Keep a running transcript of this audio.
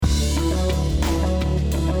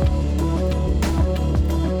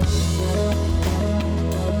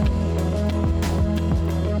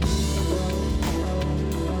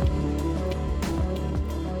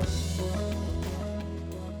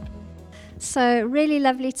So really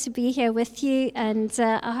lovely to be here with you, and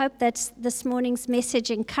I hope that this morning's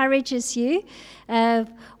message encourages you.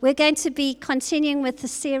 We're going to be continuing with the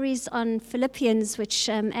series on Philippians, which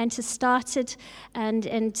Ant started, and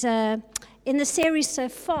in the series so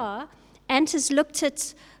far, Ant has looked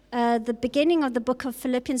at the beginning of the book of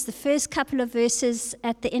Philippians, the first couple of verses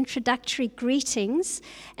at the introductory greetings,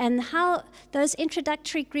 and how those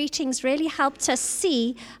introductory greetings really helped us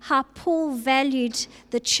see how Paul valued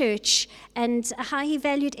the church and how he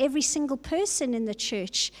valued every single person in the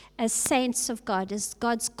church as saints of God, as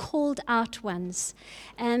God's called out ones.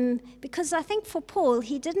 Because I think for Paul,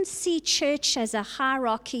 he didn't see church as a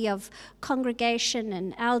hierarchy of congregation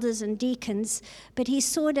and elders and deacons, but he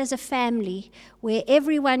saw it as a family where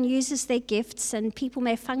everyone uses their gifts, and people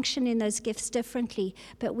may function in those gifts differently,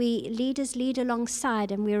 but we leaders lead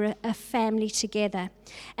alongside, and we're a family together.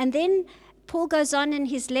 And then Paul goes on in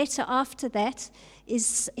his letter after that,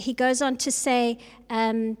 he goes on to say,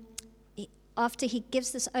 after he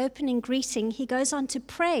gives this opening greeting, he goes on to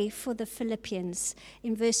pray for the Philippians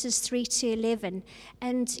in verses 3 to 11.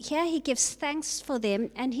 And here he gives thanks for them,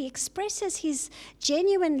 and he expresses his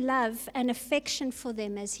genuine love and affection for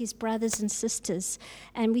them as his brothers and sisters.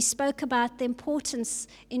 And we spoke about the importance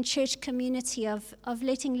in church community of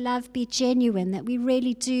letting love be genuine, that we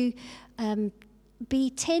really do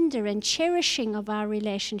be tender and cherishing of our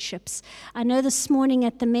relationships. I know this morning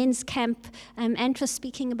at the men's camp, Ant was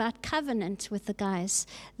speaking about covenant with the guys,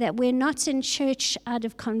 that we're not in church out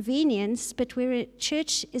of convenience, but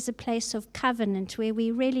church is a place of covenant where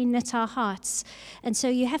we really knit our hearts. And so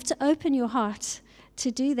you have to open your heart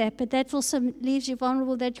to do that, but that also leaves you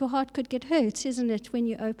vulnerable that your heart could get hurt, isn't it, when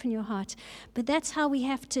you open your heart? But that's how we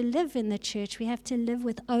have to live in the church. We have to live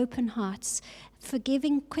with open hearts,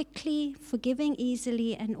 forgiving quickly, forgiving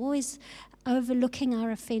easily, and always overlooking our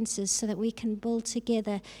offenses so that we can build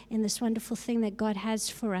together in this wonderful thing that God has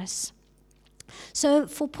for us. So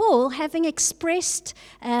for Paul, having expressed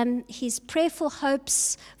his prayerful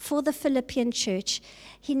hopes for the Philippian church,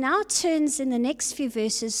 he now turns in the next few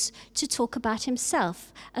verses to talk about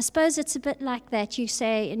himself. I suppose it's a bit like that. You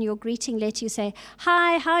say in your greeting letter, you say,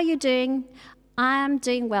 "Hi, how are you doing? I'm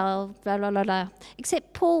doing well, blah, blah, blah, blah."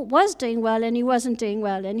 Except Paul was doing well and he wasn't doing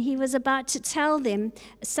well, and he was about to tell them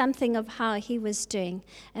something of how he was doing.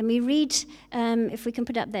 And we read, if we can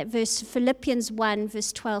put up that verse, Philippians 1,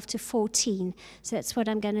 verse 12 to 14. So that's what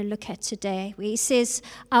I'm going to look at today, where he says,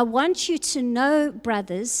 "I want you to know,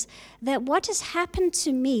 brothers, that what has happened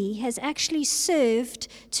to me has actually served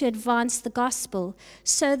to advance the gospel,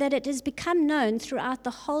 so that it has become known throughout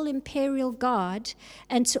the whole imperial guard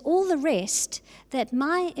and to all the rest that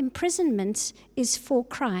my imprisonment is for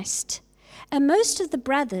Christ. And most of the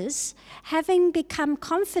brothers, having become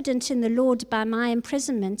confident in the Lord by my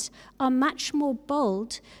imprisonment, are much more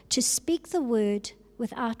bold to speak the word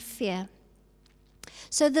without fear."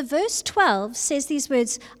 So the verse 12 says these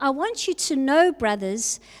words, "I want you to know,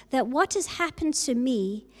 brothers, that what has happened to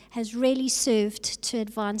me has really served to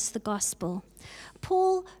advance the gospel."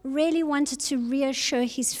 Paul really wanted to reassure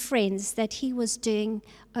his friends that he was doing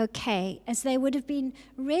okay, as they would have been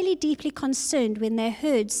really deeply concerned when they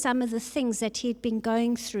heard some of the things that he had been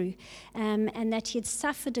going through, and that he had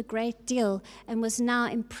suffered a great deal and was now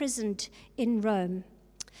imprisoned in Rome.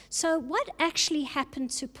 So what actually happened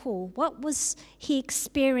to Paul? What was he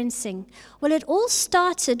experiencing? Well, it all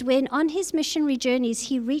started when on his missionary journeys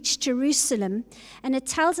he reached Jerusalem, and it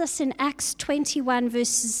tells us in Acts 21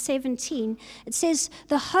 verses 17, it says,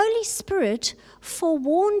 "The Holy Spirit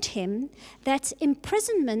forewarned him that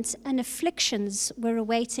imprisonment and afflictions were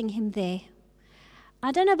awaiting him there."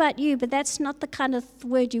 I don't know about you, but that's not the kind of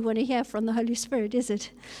word you want to hear from the Holy Spirit, is it?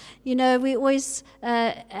 You know, we always,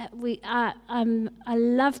 I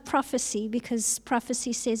love prophecy, because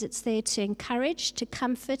prophecy says it's there to encourage, to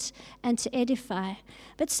comfort, and to edify.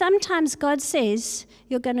 But sometimes God says,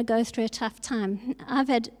 you're going to go through a tough time. I've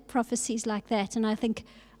had prophecies like that, and I think,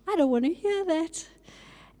 I don't want to hear that.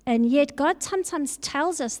 And yet God sometimes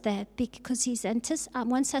tells us that because he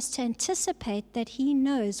wants us to anticipate that he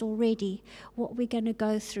knows already what we're going to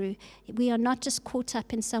go through. We are not just caught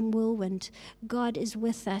up in some whirlwind. God is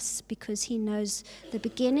with us because he knows the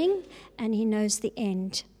beginning and he knows the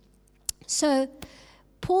end. So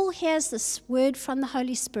Paul hears this word from the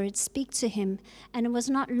Holy Spirit speak to him, and it was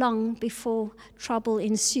not long before trouble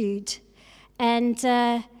ensued. And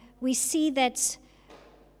we see that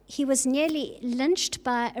he was nearly lynched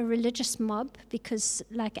by a religious mob because,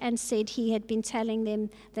 like Anne said, he had been telling them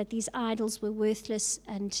that these idols were worthless,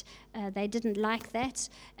 and they didn't like that.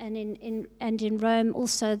 And in Rome,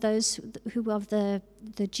 also those who were of the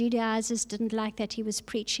Judaizers didn't like that he was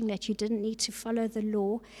preaching that you didn't need to follow the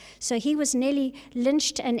law. So he was nearly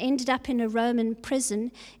lynched and ended up in a Roman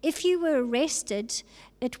prison. If you were arrested,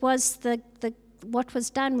 it was what was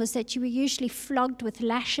done was that you were usually flogged with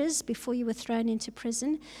lashes before you were thrown into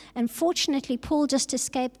prison. And fortunately, Paul just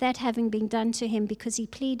escaped that having been done to him because he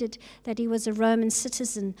pleaded that he was a Roman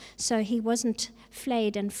citizen, so he wasn't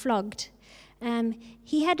flayed and flogged.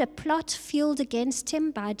 He had a plot fueled against him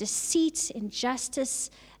by deceit, injustice,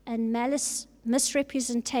 and malice,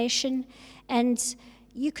 misrepresentation. And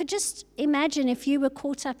you could just imagine if you were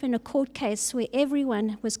caught up in a court case where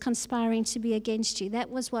everyone was conspiring to be against you. That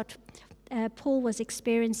was what Paul was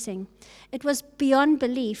experiencing. It was beyond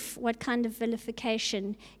belief what kind of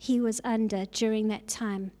vilification he was under during that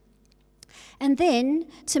time. And then,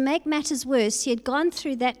 to make matters worse, he had gone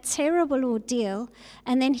through that terrible ordeal,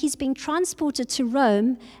 and then he's being transported to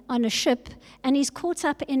Rome on a ship, and he's caught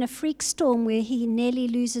up in a freak storm where he nearly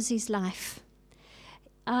loses his life.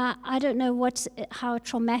 I don't know how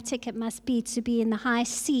traumatic it must be to be in the high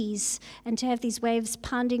seas and to have these waves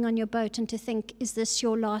pounding on your boat and to think, is this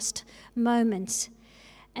your last moment?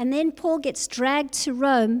 And then Paul gets dragged to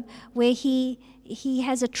Rome where he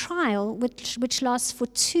has a trial which lasts for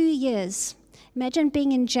 2 years. Imagine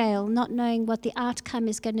being in jail, not knowing what the outcome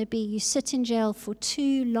is going to be. You sit in jail for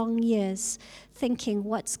 2 long years thinking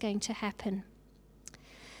what's going to happen.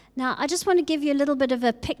 Now, I just want to give you a little bit of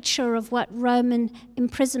a picture of what Roman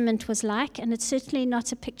imprisonment was like, and it's certainly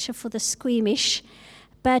not a picture for the squeamish.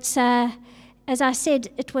 But as I said,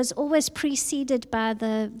 it was always preceded by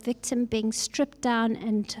the victim being stripped down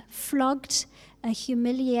and flogged, a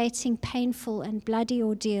humiliating, painful, and bloody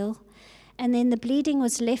ordeal. And then the bleeding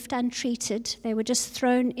was left untreated. They were just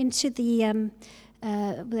thrown into the,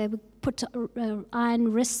 they would put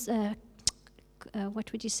iron wrists,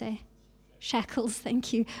 what would you say? Shackles,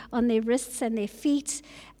 thank you, on their wrists and their feet,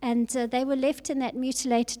 and they were left in that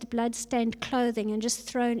mutilated, blood-stained clothing and just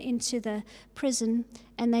thrown into the prison,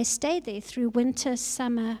 and they stayed there through winter,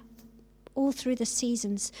 summer, all through the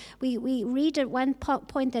seasons. We read at one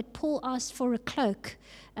point that Paul asked for a cloak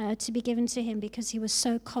to be given to him because he was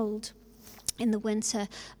so cold in the winter.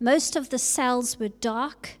 Most of the cells were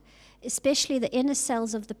dark, especially the inner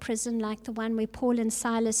cells of the prison, like the one where Paul and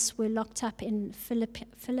Silas were locked up in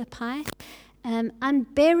Philippi.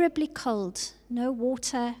 Unbearably cold, no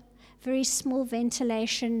water, very small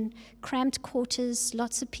ventilation, cramped quarters,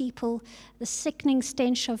 lots of people, the sickening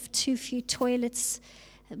stench of too few toilets.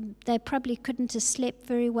 They probably couldn't have slept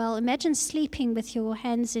very well. Imagine sleeping with your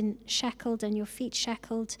hands shackled and your feet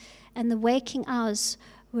shackled, and the waking hours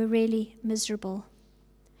were really miserable.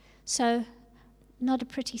 So, not a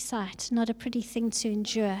pretty sight, not a pretty thing to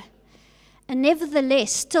endure. And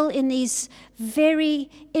nevertheless, still in these very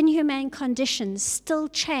inhumane conditions, still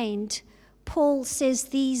chained, Paul says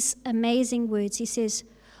these amazing words. He says,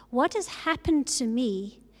 "What has happened to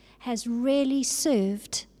me has really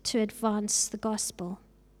served to advance the gospel."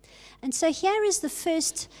 And so here is the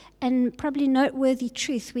first and probably noteworthy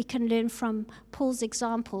truth we can learn from Paul's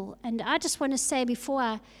example. And I just want to say before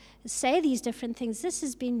I say these different things, this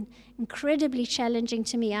has been incredibly challenging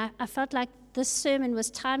to me. I felt like this sermon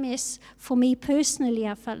was timeless for me personally.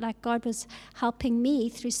 I felt like God was helping me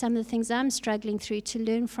through some of the things I'm struggling through to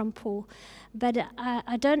learn from Paul. But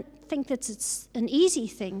I don't think that it's an easy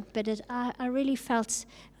thing, but I really felt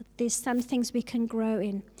there's some things we can grow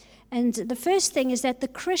in. And the first thing is that the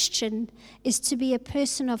Christian is to be a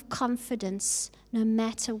person of confidence no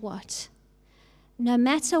matter what. No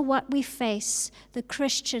matter what we face, the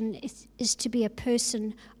Christian is to be a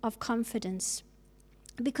person of confidence.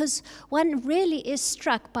 Because one really is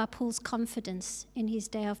struck by Paul's confidence in his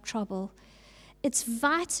day of trouble. It's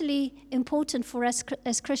vitally important for us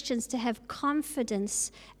as Christians to have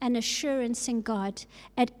confidence and assurance in God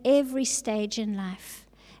at every stage in life.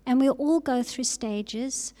 And we'll all go through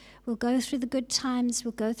stages. We'll go through the good times.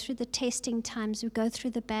 We'll go through the testing times. We'll go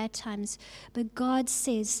through the bad times. But God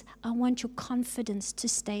says, I want your confidence to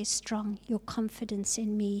stay strong, your confidence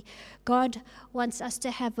in me. God wants us to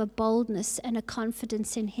have a boldness and a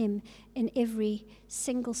confidence in him in every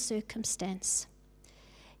single circumstance.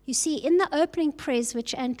 You see, in the opening prayers,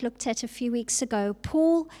 which Ant looked at a few weeks ago,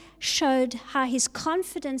 Paul showed how his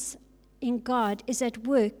confidence in God is at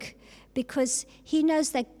work because he knows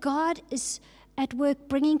that God is at work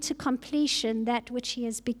bringing to completion that which he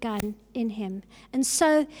has begun in him. And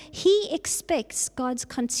so he expects God's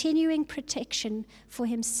continuing protection for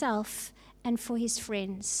himself and for his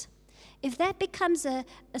friends. If that becomes a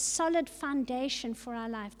solid foundation for our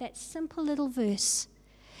life, that simple little verse,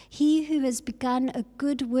 he who has begun a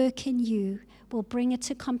good work in you will bring it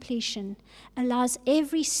to completion, allows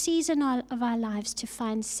every season of our lives to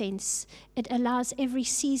find sense. It allows every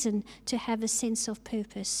season to have a sense of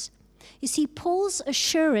purpose. You see, Paul's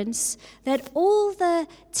assurance that all the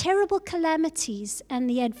terrible calamities and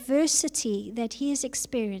the adversity that he has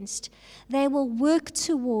experienced, they will work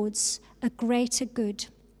towards a greater good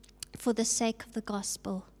for the sake of the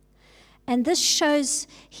gospel. And this shows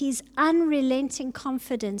his unrelenting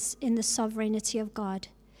confidence in the sovereignty of God,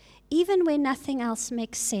 even when nothing else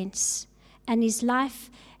makes sense, and his life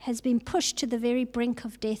has been pushed to the very brink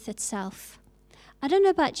of death itself. I don't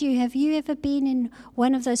know about you, have you ever been in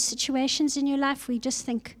one of those situations in your life where you just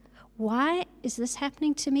think, why is this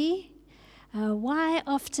happening to me? Why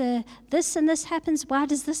after this and this happens, why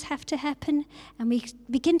does this have to happen? And we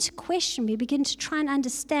begin to question, we begin to try and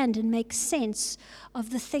understand and make sense of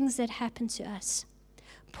the things that happen to us.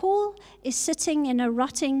 Paul is sitting in a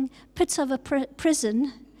rotting pit of a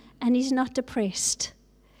prison, and he's not depressed.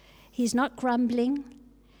 He's not grumbling,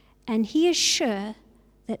 and he is sure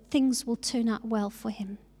that things will turn out well for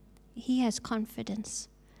him. He has confidence.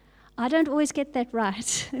 I don't always get that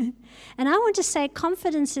right. And I want to say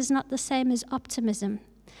confidence is not the same as optimism,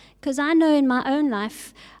 because I know in my own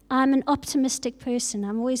life I'm an optimistic person. I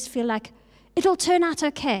always feel like it'll turn out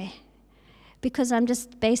okay because I'm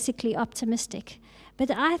just basically optimistic. But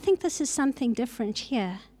I think this is something different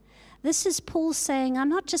here. This is Paul saying, I'm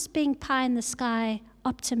not just being pie in the sky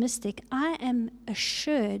optimistic. I am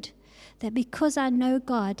assured that because I know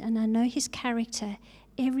God and I know his character,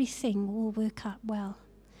 everything will work out well.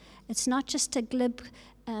 It's not just a glib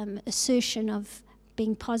assertion of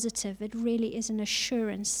being positive. It really is an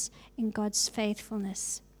assurance in God's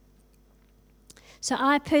faithfulness. So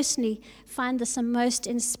I personally find this a most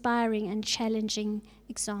inspiring and challenging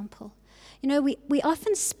example. You know, we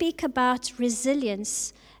often speak about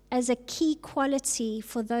resilience as a key quality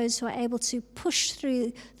for those who are able to push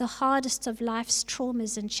through the hardest of life's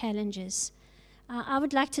traumas and challenges. I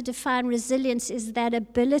would like to define resilience as that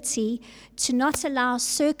ability to not allow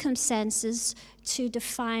circumstances to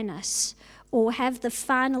define us or have the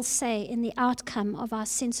final say in the outcome of our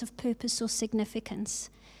sense of purpose or significance.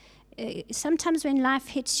 Sometimes when life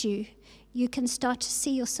hits you, you can start to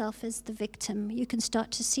see yourself as the victim. You can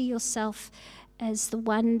start to see yourself as the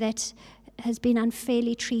one that has been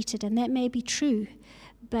unfairly treated, and that may be true.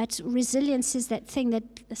 But resilience is that thing that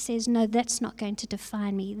says, no, that's not going to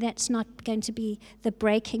define me. That's not going to be the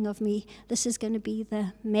breaking of me. This is going to be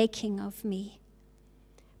the making of me.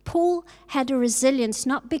 Paul had a resilience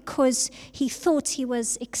not because he thought he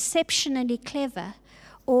was exceptionally clever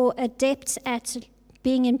or adept at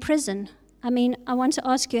being in prison. I mean, I want to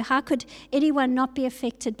ask you, how could anyone not be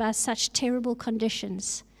affected by such terrible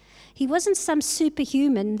conditions? He wasn't some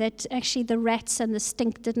superhuman that actually the rats and the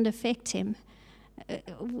stink didn't affect him.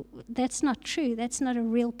 That's not true. That's not a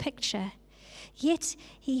real picture. Yet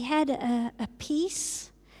he had a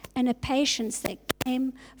peace and a patience that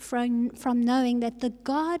came from knowing that the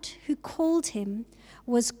God who called him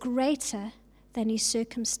was greater than his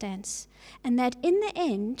circumstance, and that in the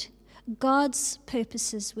end, God's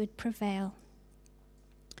purposes would prevail.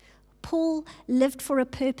 Paul lived for a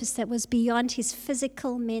purpose that was beyond his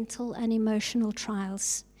physical, mental, and emotional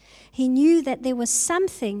trials. He knew that there was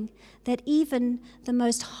something that even the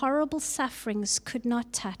most horrible sufferings could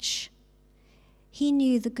not touch. He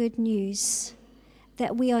knew the good news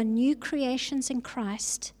that we are new creations in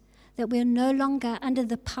Christ, that we are no longer under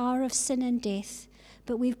the power of sin and death,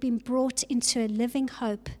 but we've been brought into a living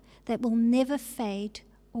hope that will never fade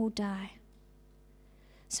or die.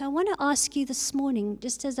 So I want to ask you this morning,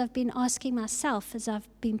 just as I've been asking myself as I've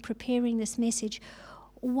been preparing this message,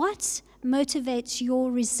 what motivates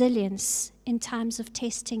your resilience in times of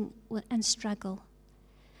testing and struggle?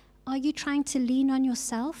 Are you trying to lean on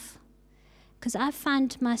yourself? Because I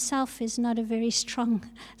find myself is not a very strong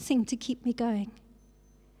thing to keep me going.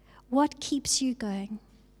 What keeps you going?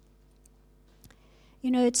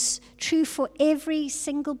 You know, it's true for every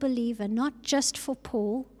single believer, not just for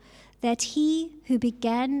Paul, that he who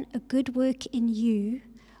began a good work in you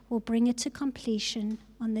will bring it to completion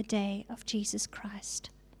on the day of Jesus Christ.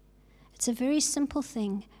 It's a very simple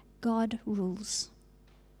thing. God rules.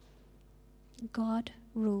 God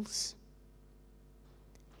rules.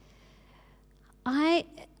 I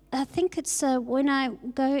I think it's when I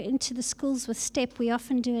go into the schools with STEP, we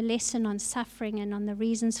often do a lesson on suffering and on the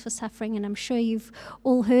reasons for suffering. And I'm sure you've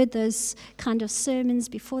all heard those kind of sermons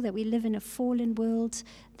before, that we live in a fallen world.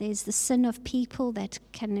 There's the sin of people that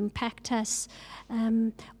can impact us.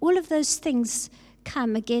 All of those things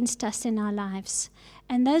come against us in our lives.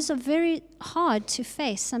 And those are very hard to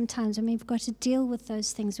face sometimes. I mean, we've got to deal with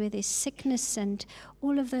those things where there's sickness and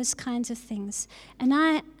all of those kinds of things. And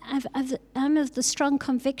I'm of the strong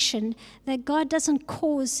conviction that God doesn't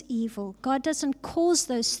cause evil. God doesn't cause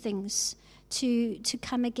those things to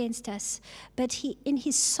come against us. But He, in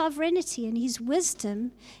His sovereignty and His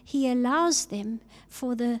wisdom, He allows them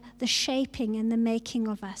for the shaping and the making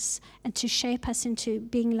of us, and to shape us into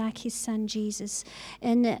being like His Son, Jesus.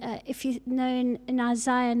 And if you know in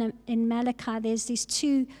Isaiah and in Malachi, there's these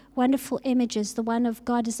two wonderful images. The one of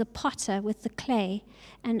God as a potter with the clay,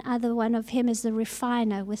 and other one of Him as the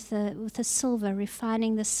refiner with the silver,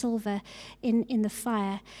 refining the silver in the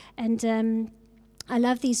fire. And I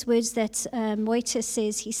love these words that Moita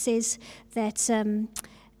says. He says that,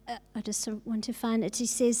 I just want to find it. He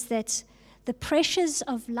says that the pressures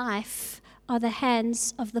of life are the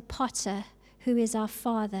hands of the potter, who is our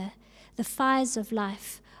Father. The fires of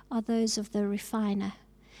life are those of the refiner.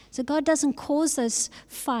 So God doesn't cause those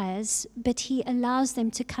fires, but He allows them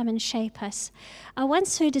to come and shape us. I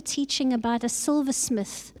once heard a teaching about a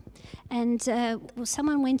silversmith. And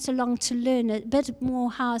someone went along to learn a bit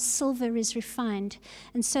more how silver is refined.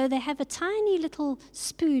 And so they have a tiny little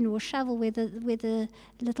spoon or shovel where the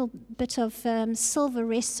little bit of silver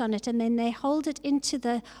rests on it, and then they hold it into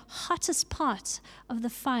the hottest part of the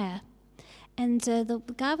fire. And the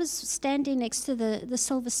guy was standing next to the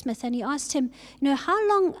silversmith, and he asked him,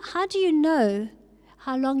 how do you know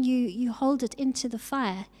how long you hold it into the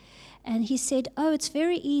fire? And he said, it's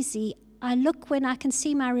very easy. I look when I can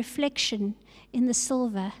see my reflection in the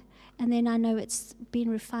silver, and then I know it's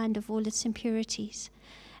been refined of all its impurities.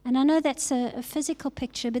 And I know that's a physical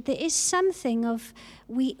picture, but there is something of,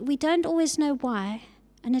 we don't always know why,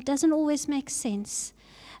 and it doesn't always make sense.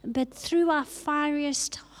 But through our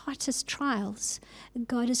fieriest, hottest trials,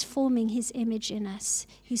 God is forming His image in us.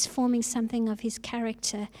 He's forming something of His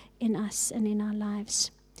character in us and in our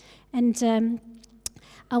lives. And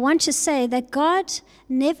I want to say that God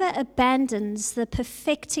never abandons the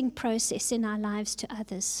perfecting process in our lives to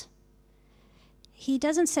others. He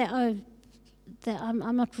doesn't say,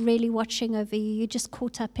 I'm not really watching over you. You're just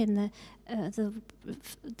caught up in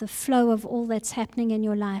the flow of all that's happening in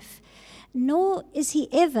your life. Nor is He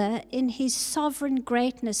ever, in His sovereign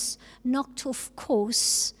greatness, knocked off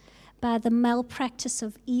course by the malpractice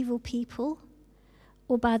of evil people,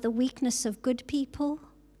 or by the weakness of good people,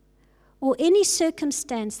 or any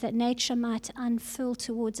circumstance that nature might unfurl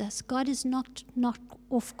towards us. God is not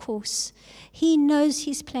off course. He knows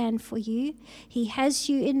His plan for you. He has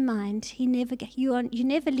you in mind. You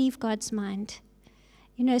never leave God's mind.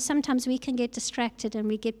 Sometimes we can get distracted and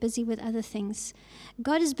we get busy with other things.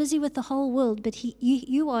 God is busy with the whole world, but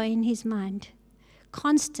you are in His mind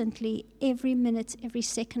constantly, every minute, every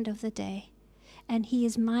second of the day. And He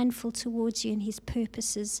is mindful towards you and His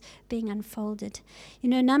purposes being unfolded.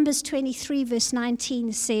 Numbers 23 verse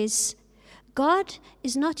 19 says, God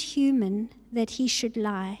is not human that He should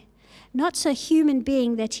lie, not a human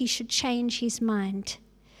being that He should change His mind.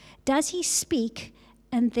 Does He speak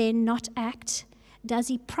and then not act? Does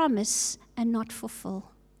He promise and not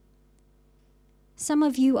fulfill? Some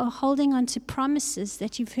of you are holding on to promises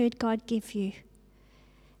that you've heard God give you.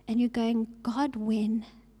 And you're going, God, when?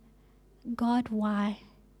 God, why?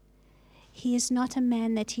 He is not a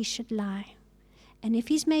man that He should lie. And if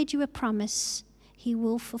He's made you a promise, He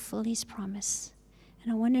will fulfill His promise.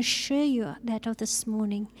 And I want to assure you that of this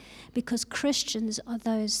morning, because Christians are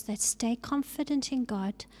those that stay confident in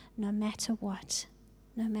God no matter what.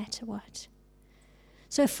 No matter what.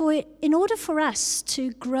 So in order for us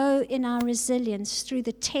to grow in our resilience through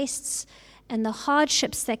the tests and the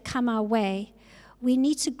hardships that come our way, we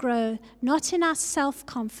need to grow not in our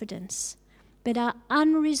self-confidence, but our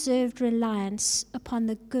unreserved reliance upon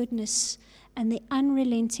the goodness and the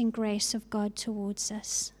unrelenting grace of God towards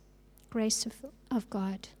us. Grace of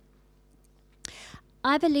God.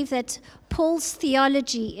 I believe that Paul's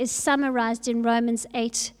theology is summarized in Romans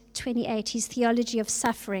 8:28, his theology of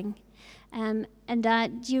suffering.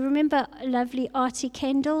 Do you remember lovely Artie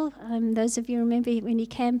Kendall? Those of you remember when he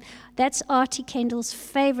came, that's Artie Kendall's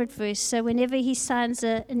favorite verse. So whenever he signs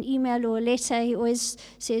an email or a letter, he always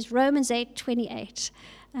says Romans 8:28.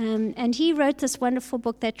 And he wrote this wonderful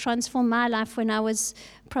book that transformed my life when I was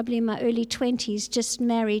probably in my early 20s, just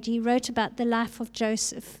married. He wrote about the life of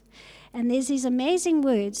Joseph. And there's these amazing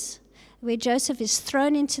words where Joseph is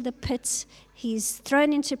thrown into the pit. He's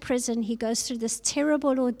thrown into prison. He goes through this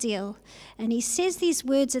terrible ordeal. And he says these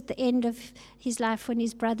words at the end of his life when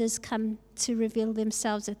his brothers come to reveal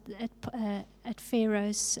themselves at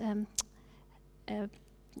Pharaoh's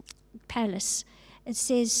palace. It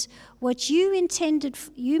says, what you intended,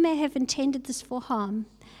 you may have intended this for harm,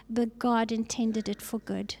 but God intended it for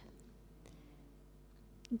good.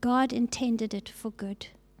 God intended it for good.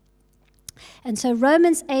 And so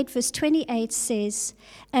Romans 8 verse 28 says,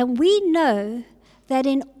 and we know that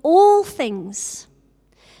in all things,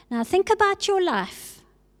 now think about your life,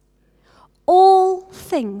 all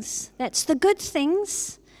things, that's the good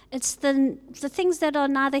things, it's the things that are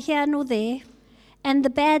neither here nor there, and the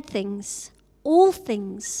bad things, all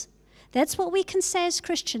things. That's what we can say as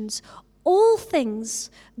Christians. All things,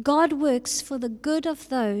 God works for the good of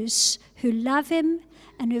those who love him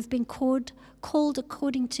and who have been called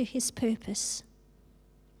according to his purpose.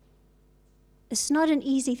 It's not an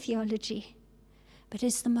easy theology, but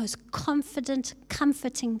it's the most confident,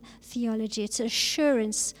 comforting theology. It's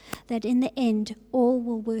assurance that in the end, all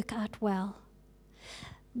will work out well.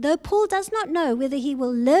 Though Paul does not know whether he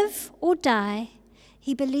will live or die,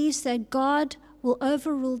 he believes that God will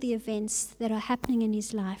overrule the events that are happening in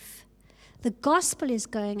his life. The gospel is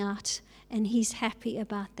going out, and he's happy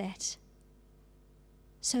about that.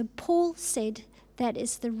 So Paul said, that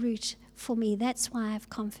is the root for me. That's why I have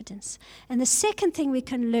confidence. And the second thing we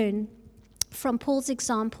can learn from Paul's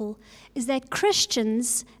example is that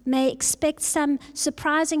Christians may expect some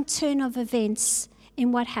surprising turn of events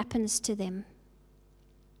in what happens to them.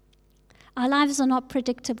 Our lives are not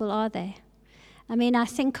predictable, are they? I mean, I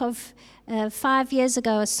think of 5 years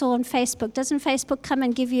ago, I saw on Facebook, doesn't Facebook come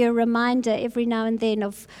and give you a reminder every now and then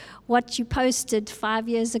of what you posted 5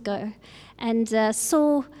 years ago? And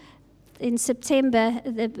saw in September,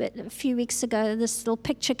 a few weeks ago, this little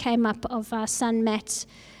picture came up of our son Matt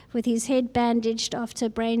with his head bandaged after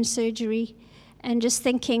brain surgery, and just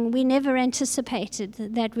thinking, we never anticipated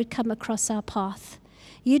that would come across our path.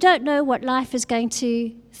 You don't know what life is going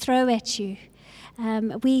to throw at you.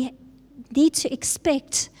 We need to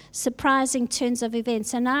expect surprising turns of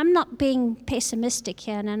events. And I'm not being pessimistic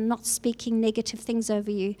here, and I'm not speaking negative things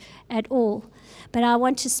over you at all. But I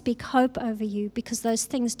want to speak hope over you, because those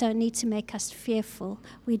things don't need to make us fearful.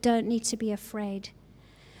 We don't need to be afraid.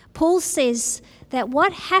 Paul says that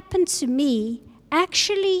what happened to me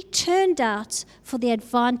actually turned out for the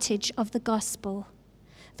advantage of the gospel.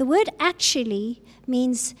 The word actually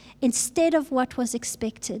means instead of what was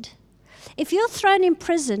expected. If you're thrown in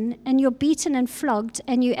prison and you're beaten and flogged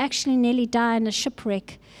and you actually nearly die in a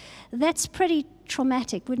shipwreck, that's pretty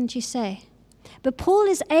traumatic, wouldn't you say? But Paul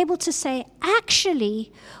is able to say,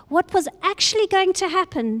 actually, what was actually going to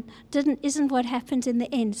happen isn't what happened in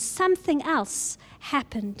the end. Something else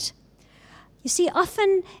happened. You see,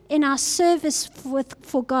 often in our service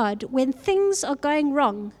for God, when things are going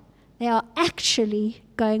wrong, they are actually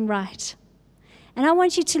going right. And I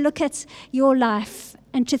want you to look at your life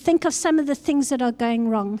and to think of some of the things that are going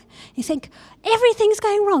wrong. You think, everything's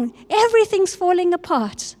going wrong, everything's falling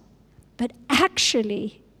apart. But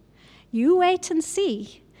actually, you wait and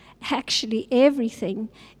see. Actually, everything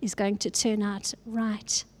is going to turn out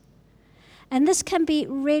right. And this can be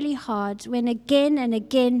really hard when again and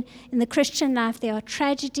again in the Christian life there are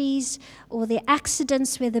tragedies or there are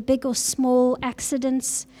accidents, whether big or small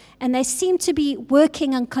accidents, and they seem to be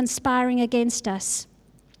working and conspiring against us.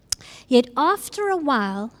 Yet after a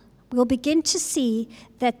while, we'll begin to see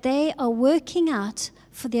that they are working out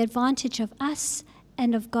for the advantage of us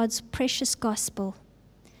and of God's precious gospel.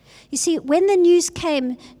 You see, when the news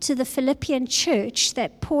came to the Philippian church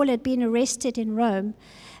that Paul had been arrested in Rome,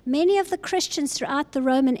 many of the Christians throughout the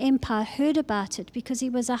Roman Empire heard about it because he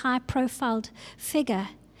was a high-profile figure.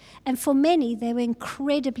 And for many, they were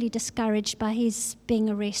incredibly discouraged by his being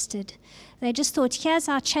arrested. They just thought, here's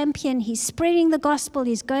our champion, he's spreading the gospel,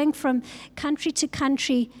 he's going from country to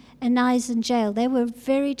country, and now he's in jail. They were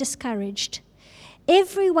very discouraged.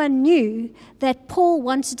 Everyone knew that Paul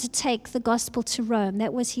wanted to take the gospel to Rome.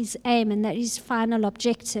 That was his aim and that his final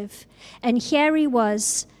objective. And here he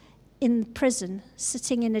was in prison,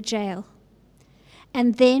 sitting in a jail.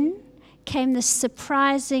 And then came this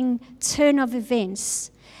surprising turn of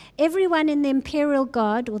events. Everyone in the Imperial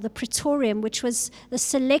Guard, or the Praetorium, which was the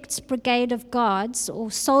select brigade of guards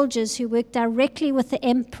or soldiers who worked directly with the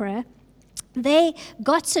emperor, they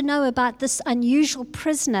got to know about this unusual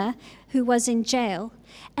prisoner who was in jail,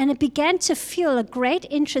 and it began to fuel a great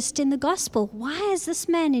interest in the gospel. Why is this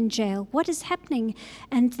man in jail? What is happening?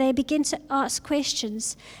 And they began to ask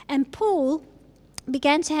questions. And Paul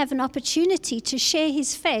began to have an opportunity to share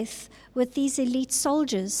his faith with these elite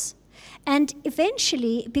soldiers. And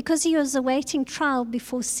eventually, because he was awaiting trial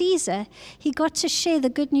before Caesar, he got to share the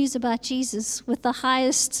good news about Jesus with the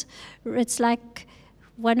highest. It's like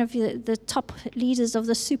one of the top leaders of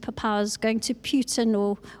the superpowers going to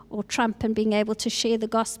Putin or Trump and being able to share the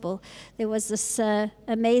gospel. There was this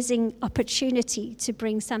amazing opportunity to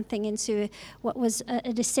bring something into what was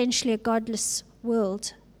essentially a godless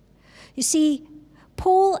world. You see,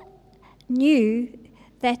 Paul knew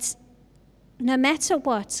that no matter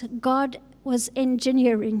what, God was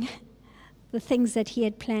engineering the things that he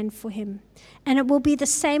had planned for him. And it will be the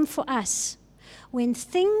same for us. When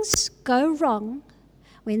things go wrong,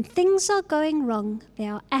 when things are going wrong, they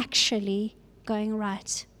are actually going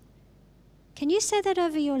right. Can you say that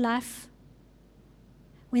over your life?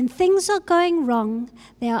 When things are going wrong,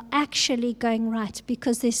 they are actually going right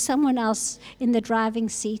because there's someone else in the driving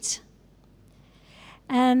seat.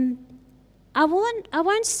 I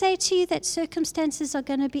won't say to you that circumstances are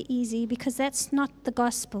going to be easy because that's not the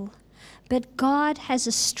gospel. But God has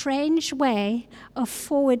a strange way of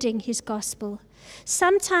forwarding his gospel.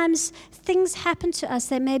 Sometimes things happen to us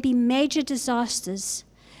that may be major disasters.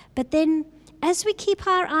 But then as we keep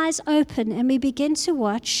our eyes open and we begin to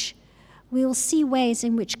watch, we will see ways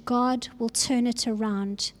in which God will turn it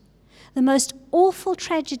around. The most awful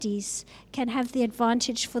tragedies can have the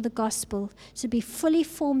advantage for the gospel to be fully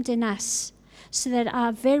formed in us, so that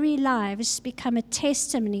our very lives become a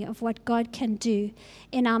testimony of what God can do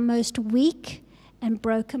in our most weak and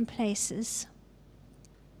broken places.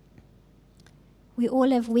 We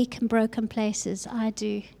all have weak and broken places. I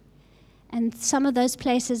do. And some of those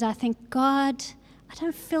places I think, God, I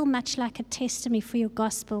don't feel much like a testimony for your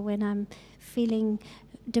gospel when I'm feeling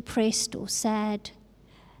depressed or sad.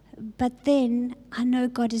 But then I know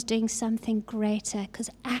God is doing something greater because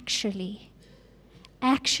actually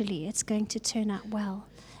it's going to turn out well.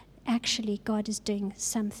 Actually, God is doing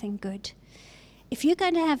something good. If you're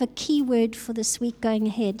going to have a key word for this week going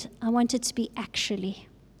ahead, I want it to be actually.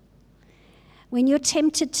 When you're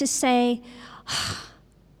tempted to say,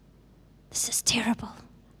 this is terrible,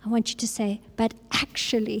 I want you to say, but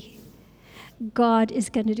actually, God is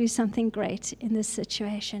going to do something great in this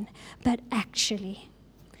situation. But actually.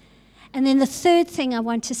 And then the third thing I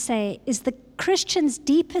want to say is the Christian's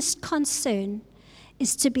deepest concern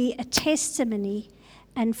is to be a testimony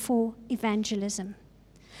and for evangelism.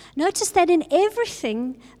 Notice that in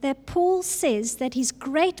everything that Paul says that his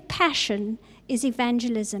great passion is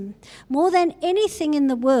evangelism. More than anything in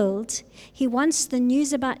the world, he wants the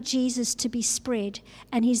news about Jesus to be spread,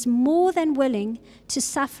 and he's more than willing to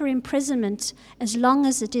suffer imprisonment as long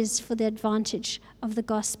as it is for the advantage of the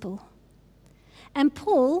gospel. And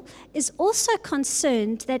Paul is also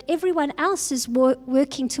concerned that everyone else is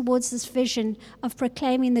working towards this vision of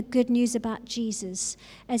proclaiming the good news about Jesus.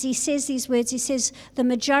 As he says these words, he says, the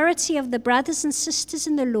majority of the brothers and sisters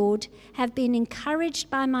in the Lord have been encouraged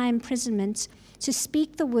by my imprisonment to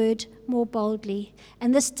speak the word more boldly.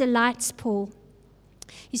 And this delights Paul.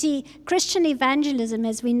 You see, Christian evangelism,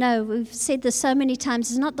 as we know, we've said this so many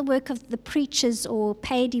times, is not the work of the preachers or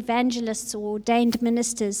paid evangelists or ordained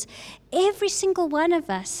ministers. Every single one of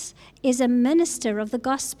us is a minister of the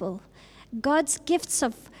gospel. God's gifts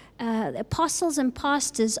of apostles and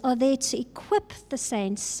pastors are there to equip the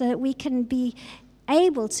saints so that we can be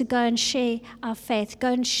able to go and share our faith,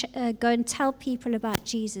 go and tell people about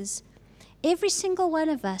Jesus. Every single one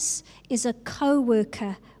of us is a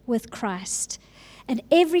co-worker with Christ. And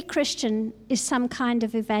every Christian is some kind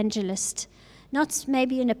of evangelist, not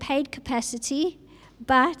maybe in a paid capacity,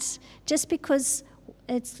 but just because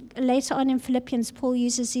it's later on in Philippians, Paul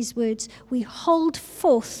uses these words, we hold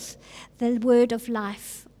forth the word of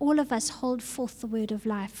life. All of us hold forth the word of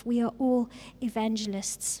life. We are all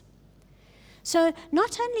evangelists. So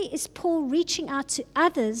not only is Paul reaching out to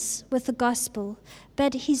others with the gospel,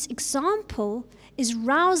 but his example is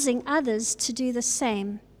rousing others to do the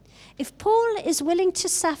same. If Paul is willing to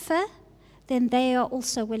suffer, then they are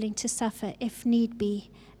also willing to suffer if need be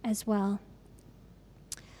as well.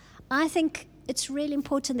 I think it's really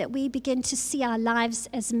important that we begin to see our lives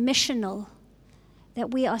as missional,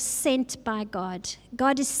 that we are sent by God.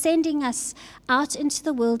 God is sending us out into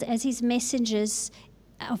the world as his messengers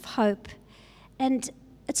of hope. And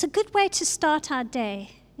it's a good way to start our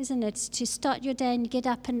day, isn't it? To start your day and get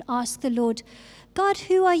up and ask the Lord, God,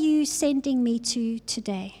 who are you sending me to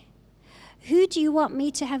today? Who do you want me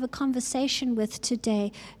to have a conversation with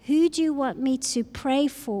today? Who do you want me to pray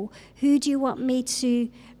for? Who do you want me to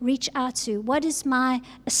reach out to? What is my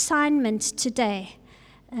assignment today?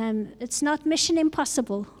 It's not mission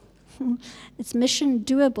impossible. It's mission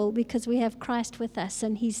doable because we have Christ with us,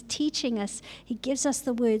 and he's teaching us. He gives us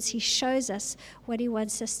the words. He shows us what he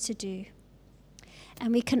wants us to do.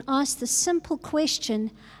 And we can ask the simple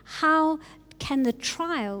question, how can the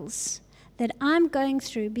trials that I'm going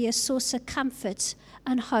through be a source of comfort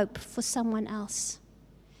and hope for someone else?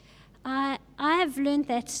 I have learned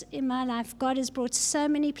that in my life, God has brought so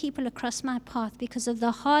many people across my path because of the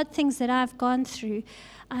hard things that I've gone through.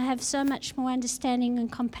 I have so much more understanding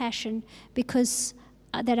and compassion because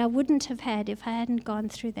that I wouldn't have had if I hadn't gone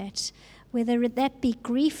through that. Whether that be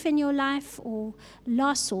grief in your life or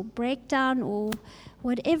loss or breakdown or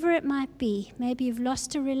whatever it might be. Maybe you've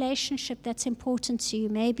lost a relationship that's important to you.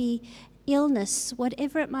 Maybe illness,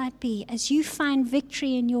 whatever it might be. As you find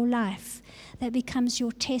victory in your life, that becomes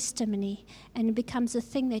your testimony, and it becomes a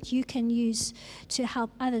thing that you can use to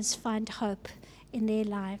help others find hope in their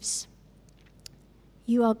lives.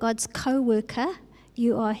 You are God's co-worker.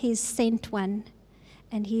 You are his sent one,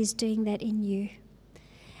 and he is doing that in you.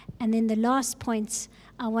 And then the last point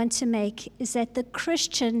I want to make is that the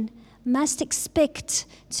Christian must expect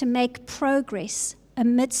to make progress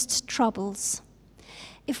amidst troubles.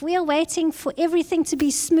 If we are waiting for everything to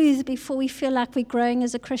be smooth before we feel like we're growing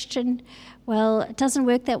as a Christian, well, it doesn't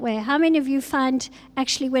work that way. How many of you find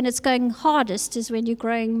actually when it's going hardest is when you're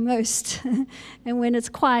growing most? And when it's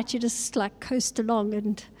quiet, you just like coast along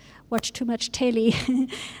and watch too much telly.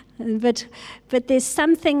 But there's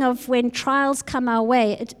something of when trials come our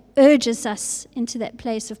way, it urges us into that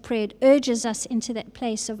place of prayer. It urges us into that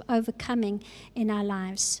place of overcoming in our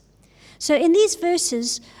lives. So in these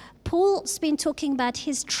verses, Paul's been talking about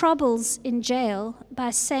his troubles in jail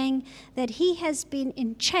by saying that he has been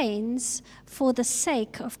in chains for the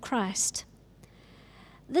sake of Christ.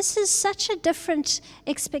 This is such a different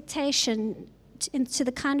expectation to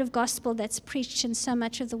the kind of gospel that's preached in so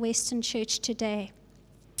much of the Western church today.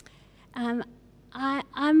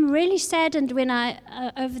 I'm really saddened when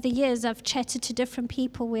over the years, I've chatted to different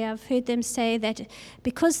people where I've heard them say that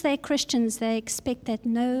because they're Christians, they expect that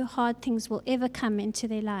no hard things will ever come into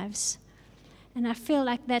their lives. And I feel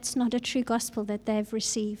like that's not a true gospel that they've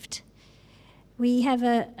received. We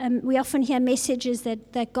often hear messages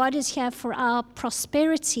that God is here for our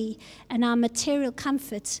prosperity and our material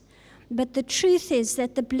comfort. But the truth is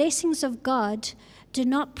that the blessings of God do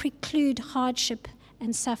not preclude hardship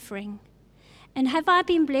and suffering. And have I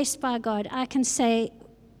been blessed by God? I can say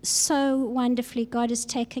so wonderfully God has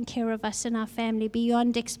taken care of us and our family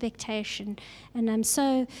beyond expectation. And I'm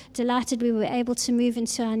so delighted we were able to move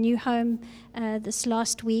into our new home this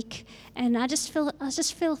last week. And I just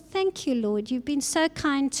feel, thank you, Lord. You've been so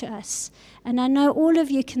kind to us. And I know all of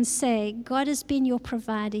you can say, God has been your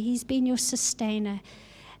provider. He's been your sustainer.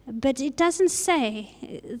 But it doesn't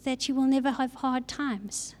say that you will never have hard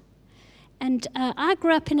times. And I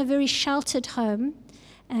grew up in a very sheltered home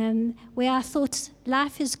where I thought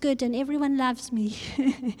life is good and everyone loves me.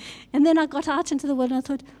 And then I got out into the world and I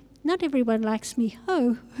thought, not everyone likes me.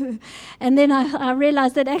 Oh. And then I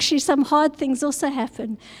realized that actually some hard things also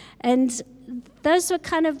happen. And those were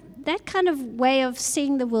that kind of way of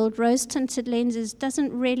seeing the world, rose-tinted lenses,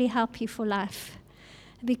 doesn't really help you for life.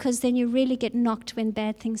 Because then you really get knocked when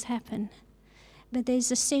bad things happen. But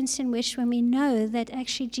there's a sense in which when we know that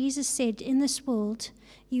actually Jesus said, in this world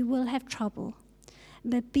you will have trouble,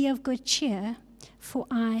 but be of good cheer, for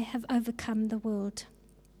I have overcome the world.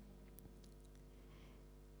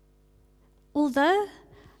 Although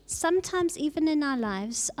sometimes even in our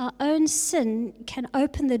lives our own sin can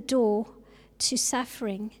open the door to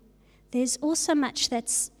suffering, there's also much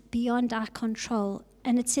that's beyond our control.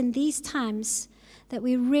 And it's in these times that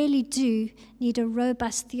we really do need a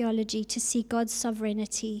robust theology to see God's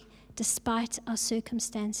sovereignty despite our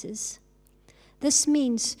circumstances. This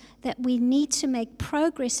means that we need to make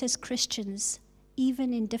progress as Christians,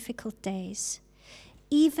 even in difficult days,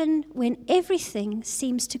 even when everything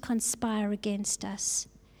seems to conspire against us,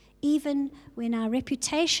 even when our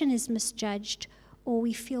reputation is misjudged or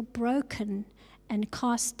we feel broken and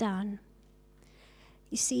cast down.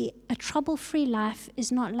 You see, a trouble-free life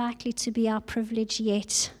is not likely to be our privilege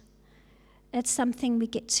yet. It's something we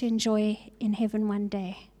get to enjoy in heaven one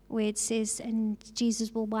day, where it says, and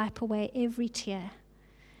Jesus will wipe away every tear.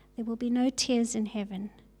 There will be no tears in heaven.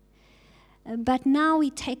 But now we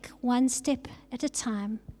take one step at a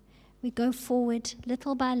time. We go forward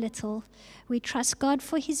little by little. We trust God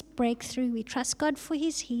for his breakthrough. We trust God for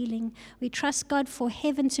his healing. We trust God for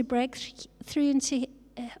heaven to break through into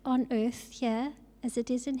on earth here, as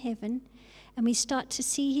it is in heaven, and we start to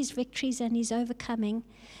see his victories and his overcoming.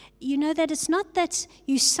 You know that it's not that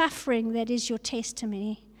you suffering that is your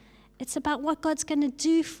testimony. It's about what God's going to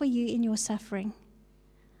do for you in your suffering.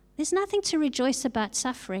 There's nothing to rejoice about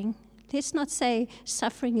suffering. Let's not say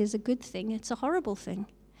suffering is a good thing. It's a horrible thing.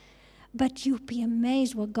 But you'll be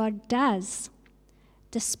amazed what God does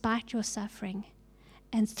despite your suffering.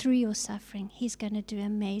 And through your suffering, He's going to do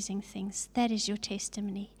amazing things. That is your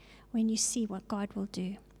testimony when you see what God will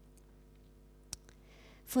do.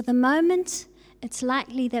 For the moment, it's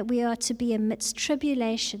likely that we are to be amidst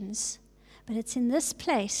tribulations, but it's in this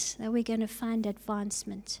place that we're going to find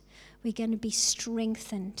advancement. We're going to be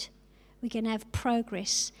strengthened. We're going to have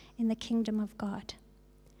progress in the kingdom of God.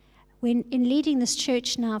 When in leading this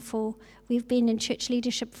church now we've been in church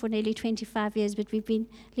leadership for nearly 25 years, but we've been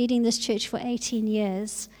leading this church for 18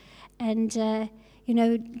 years. And,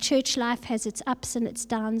 church life has its ups and its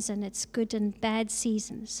downs and its good and bad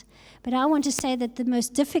seasons. But I want to say that the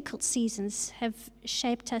most difficult seasons have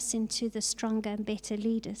shaped us into the stronger and better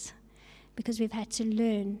leaders, because we've had to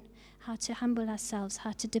learn how to humble ourselves,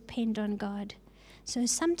 how to depend on God. So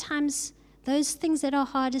sometimes those things that are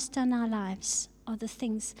hardest in our lives are the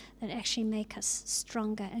things that actually make us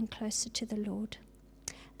stronger and closer to the Lord.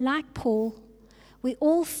 Like Paul, we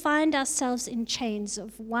all find ourselves in chains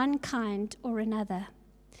of one kind or another.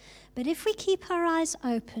 But if we keep our eyes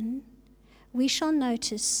open, we shall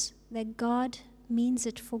notice that God means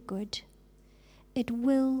it for good. It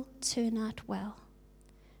will turn out well.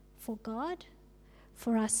 For God,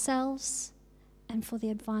 for ourselves, and for the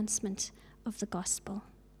advancement of the gospel.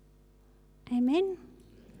 Amen?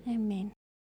 Amen.